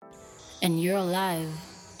And you're live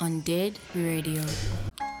on Dead Radio.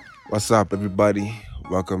 What's up, everybody?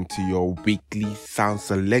 Welcome to your weekly sound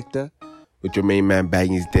selector with your main man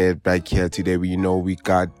Baggy's Dead back here today. We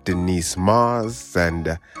got Denise Mars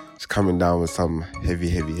and she's coming down with some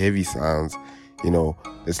heavy sounds.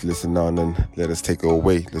 Let's listen on and let us take it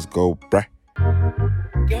away. Let's go, bruh.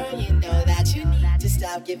 Girl, you know that you need to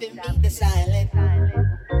stop giving me the silent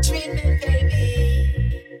treatment, baby.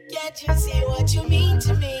 Can't you see what you mean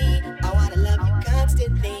to me? I wanna love you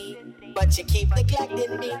constantly, but you keep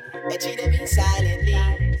neglecting me and treating me silently.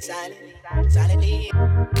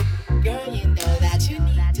 Girl, you know that you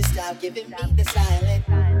need to stop giving me the silent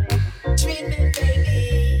treatment,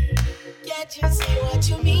 baby. Can't you see what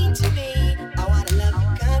you mean to me? I wanna love you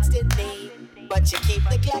constantly, but you keep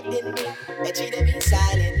neglecting me and treating me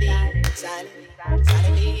silently.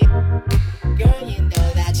 Girl, you know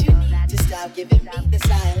that you need to stop giving me the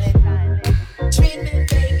silent treatment,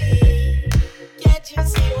 baby. Can't you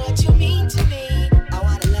see what you mean to me? I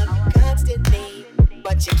wanna love you constantly,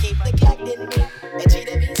 but you keep neglecting me and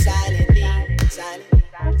treating me silently.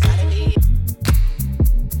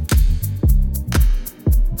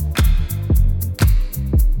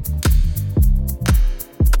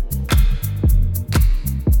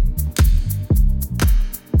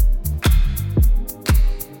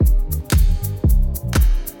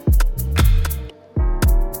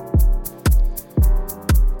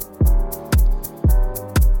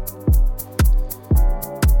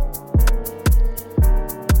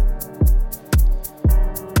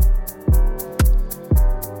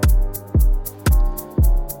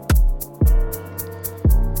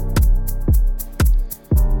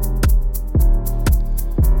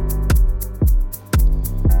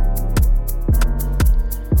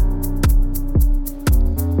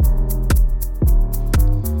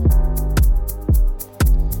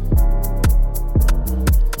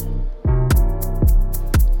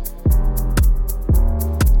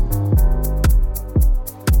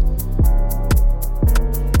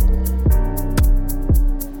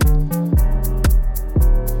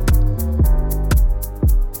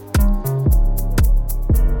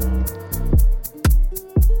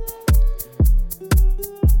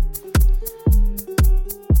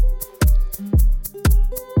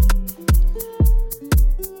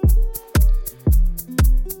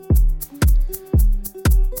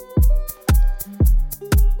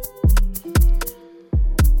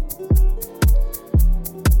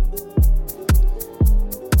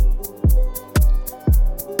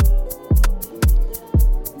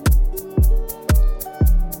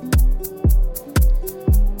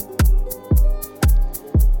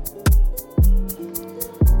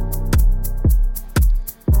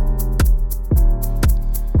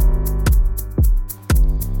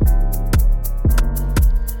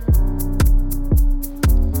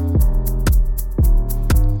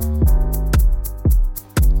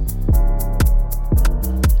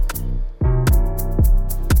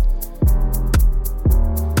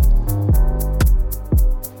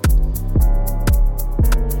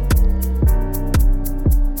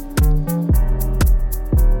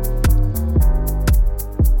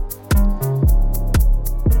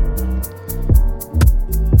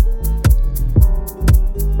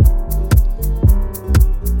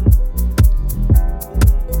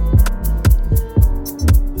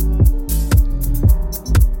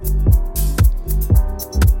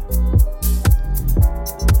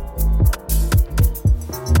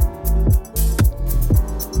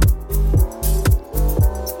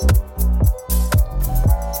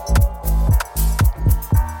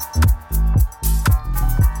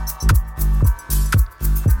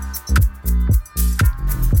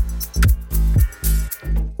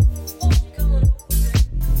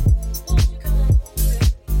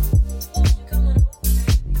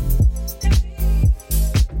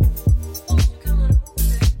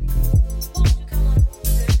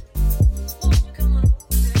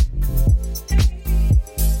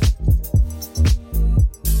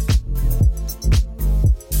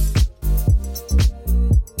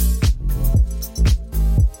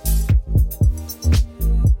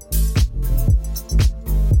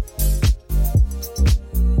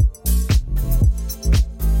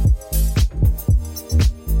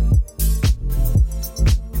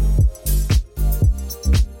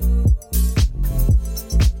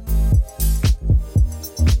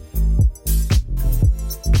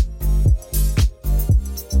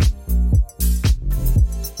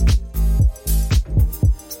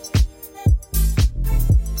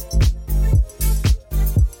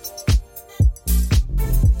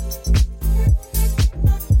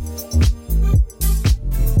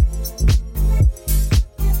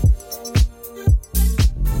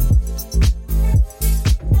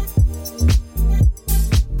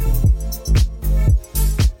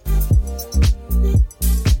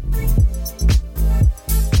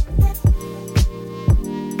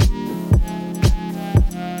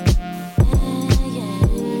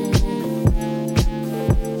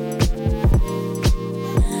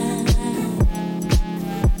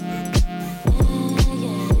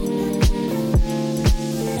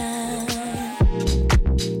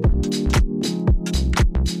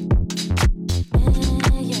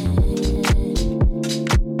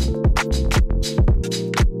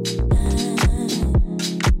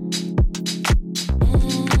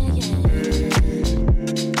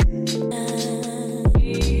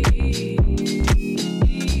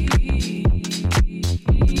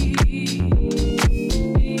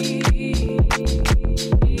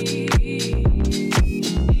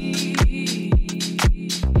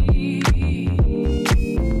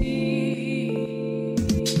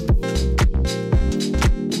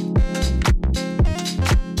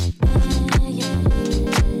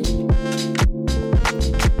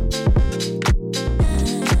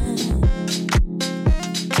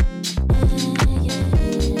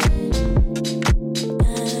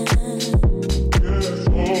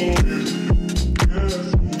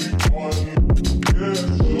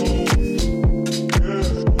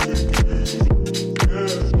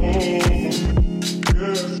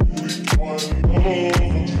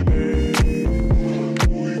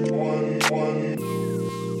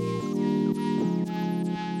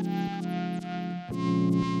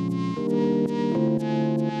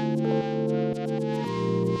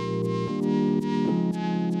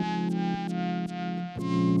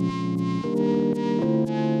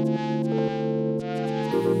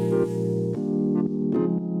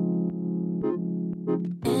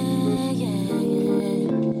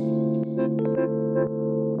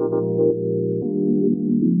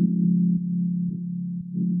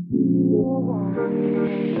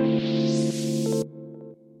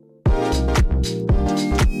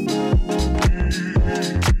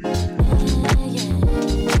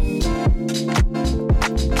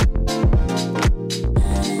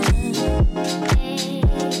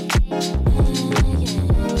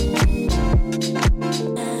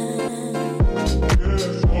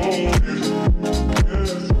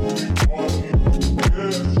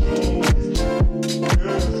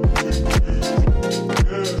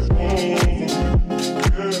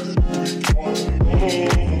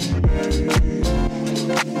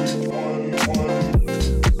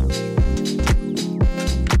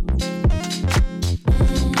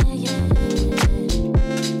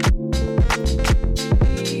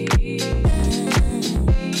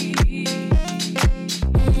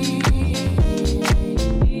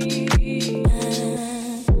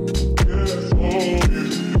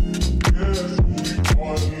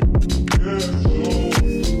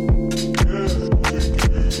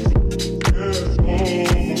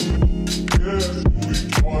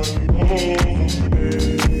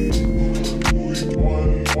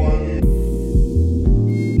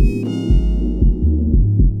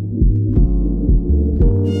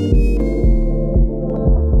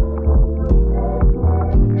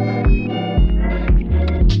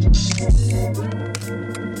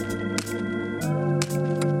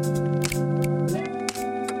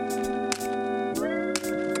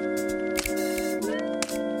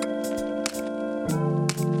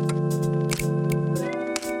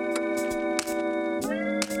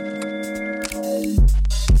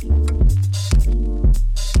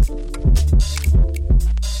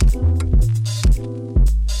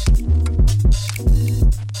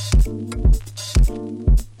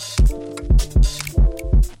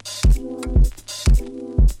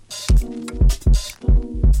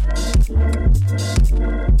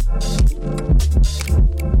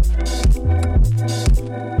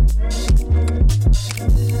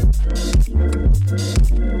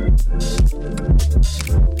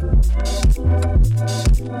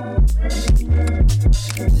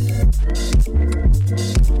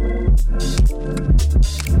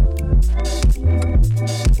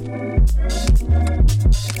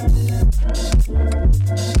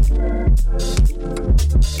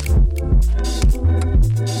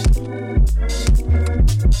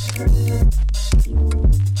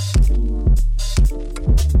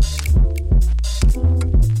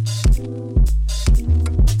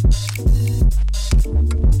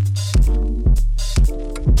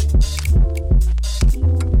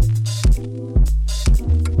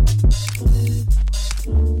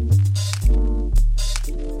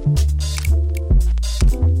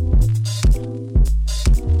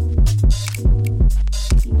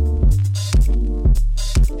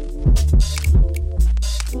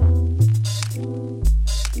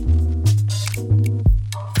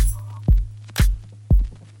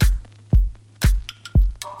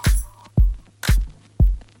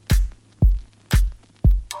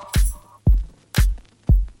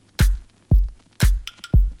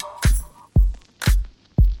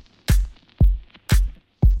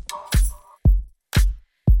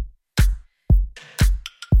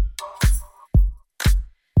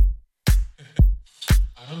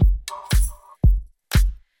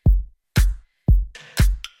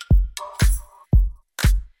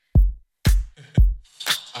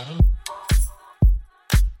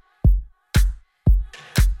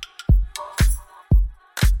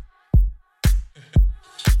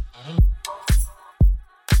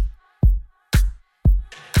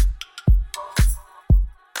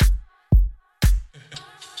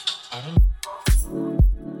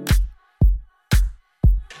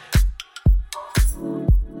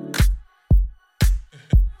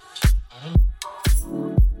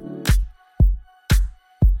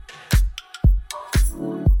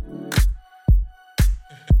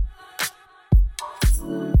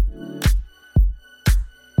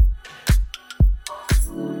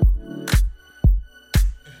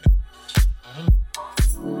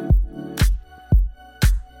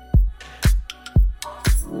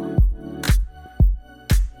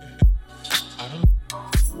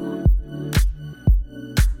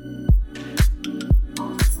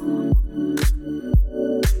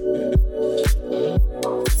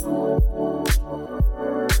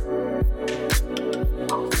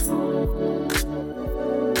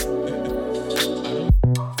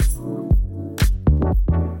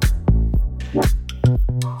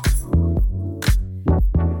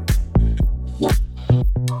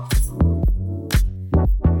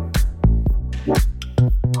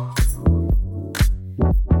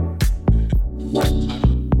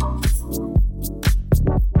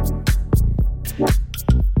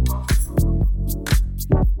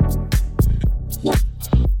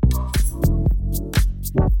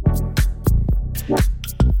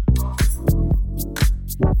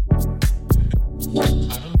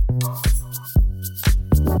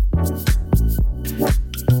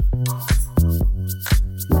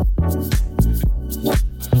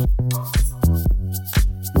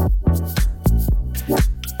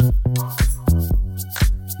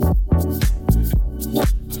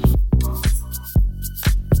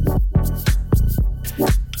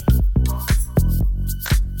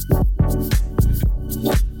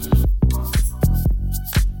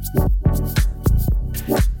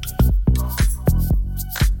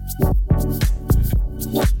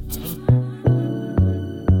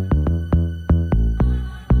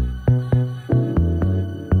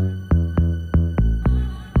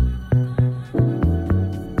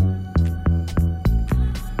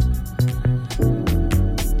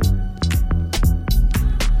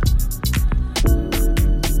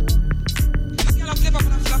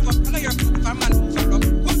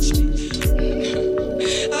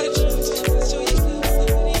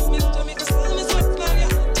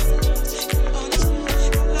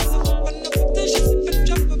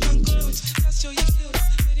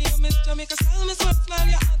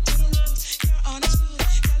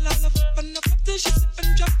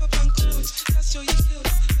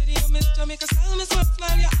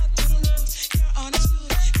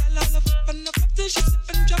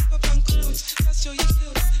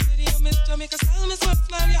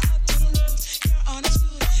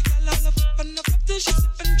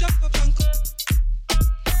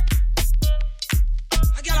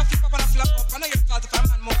 know your fault if a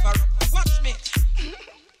man move her up. Watch me.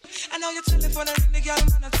 I know your telephone and ring the girl,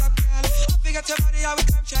 man, and top girl. I forget your body, how we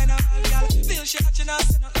climb China Wall, girl. Feel she hot, you know,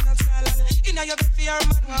 say nothing on style. Inna your bed for your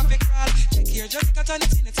man, want to crawl. Take your Jamaica, turn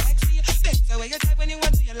it in, it's sexy. Bends away your type when you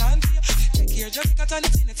want to do your laundry. Take your Jamaica, turn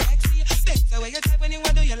it in, it's sexy. Bends away your type when you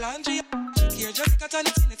want to do your laundry. Take your Jamaica, turn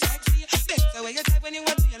it in, it's sexy. Bends away your type when you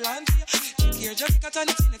want to do your laundry. Take your Jamaica, turn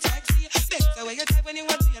it in, it's sexy. Bends away your type when you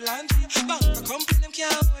want to do your laundry. Bank for company, them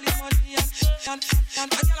can't hold your money. And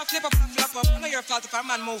a girl a flip up and a flap up. I know your fault if a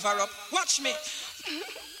man move her up. Watch me.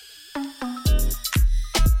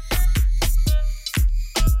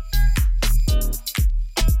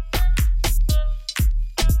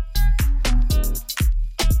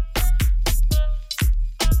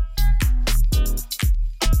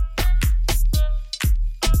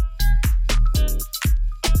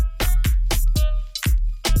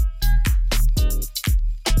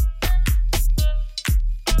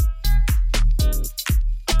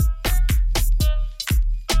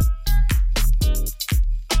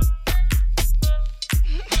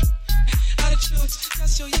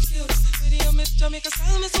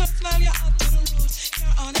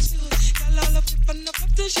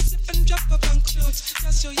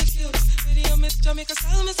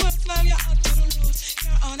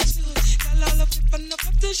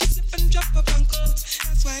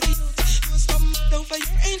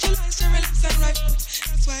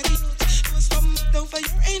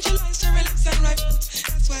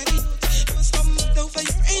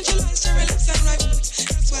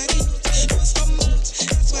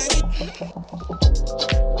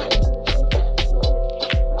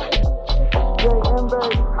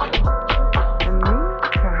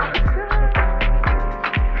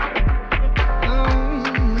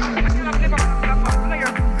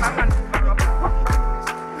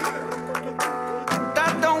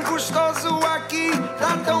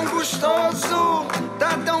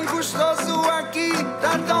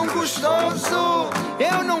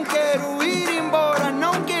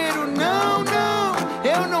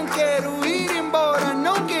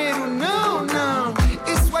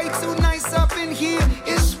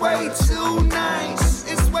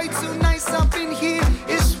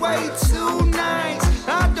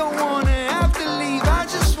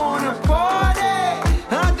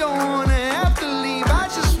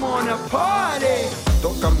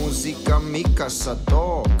 Toca música, mi casa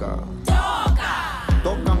toca.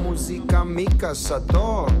 Mi casa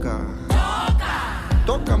toca.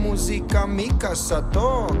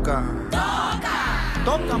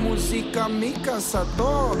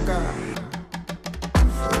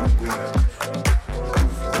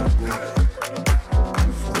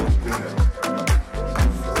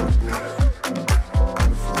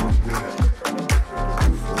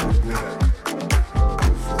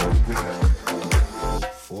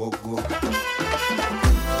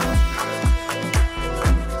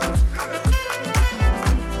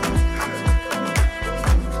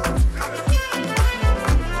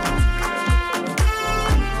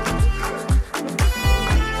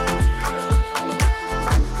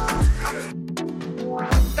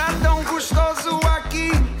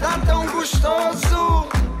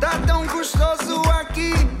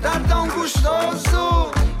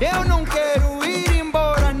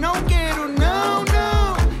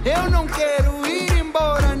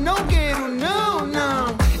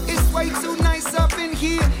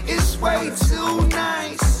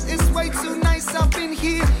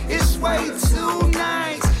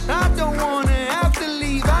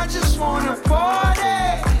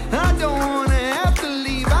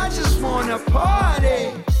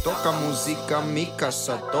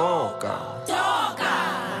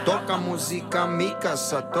 Toca música, mi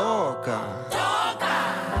casa toca.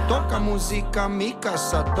 Toca música, mi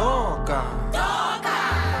casa toca.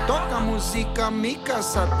 Toca música, mi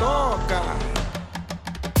casa toca.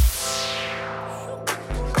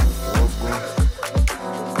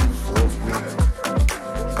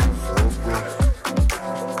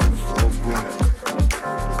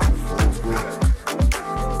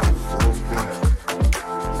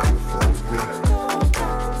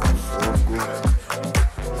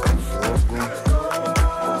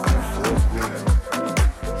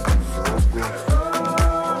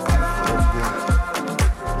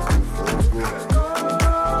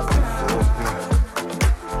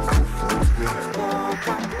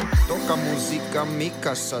 Mi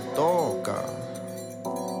casa toca.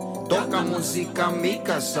 Toca música, mi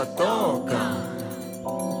casa toca.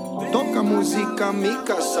 Toca música, mi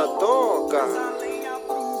casa toca.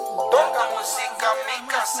 Toca música, mi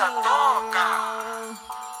casa toca.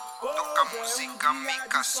 Toca música,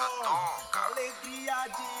 mica, só toca.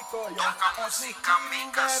 Toca música,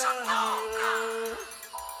 mica, só toca.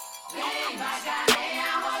 Vem,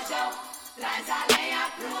 vagarenha, rojão, traz a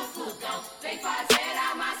lenha pro fogão, vem fazer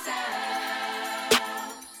a maçã.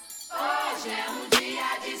 Hoje é um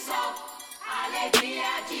dia de sol,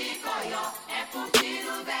 alegria de coió, é curtir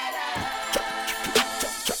o verão.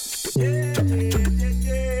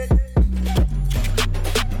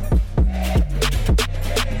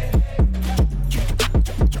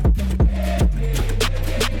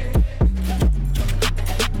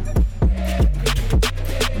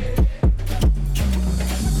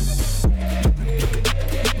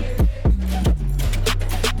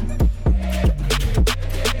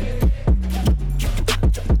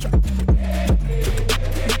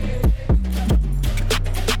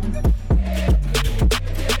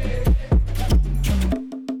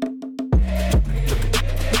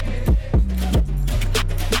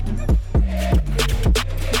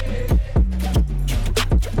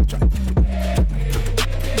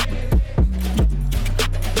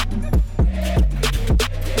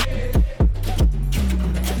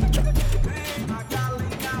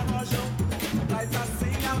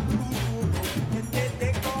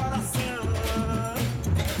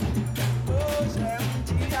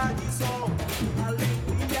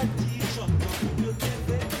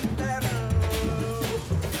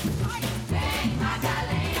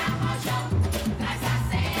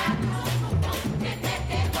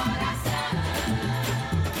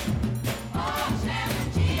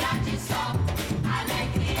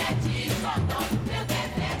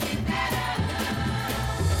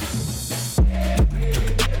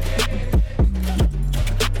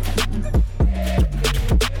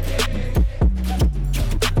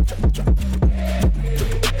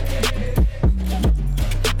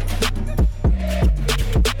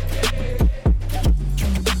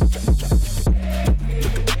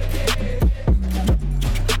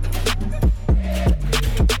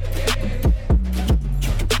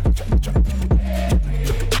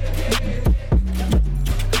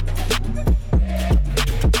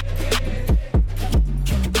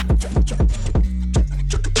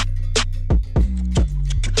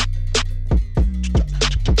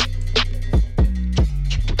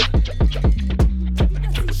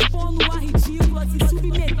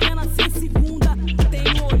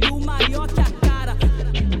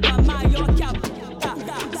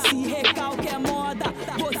 Se recalque é moda,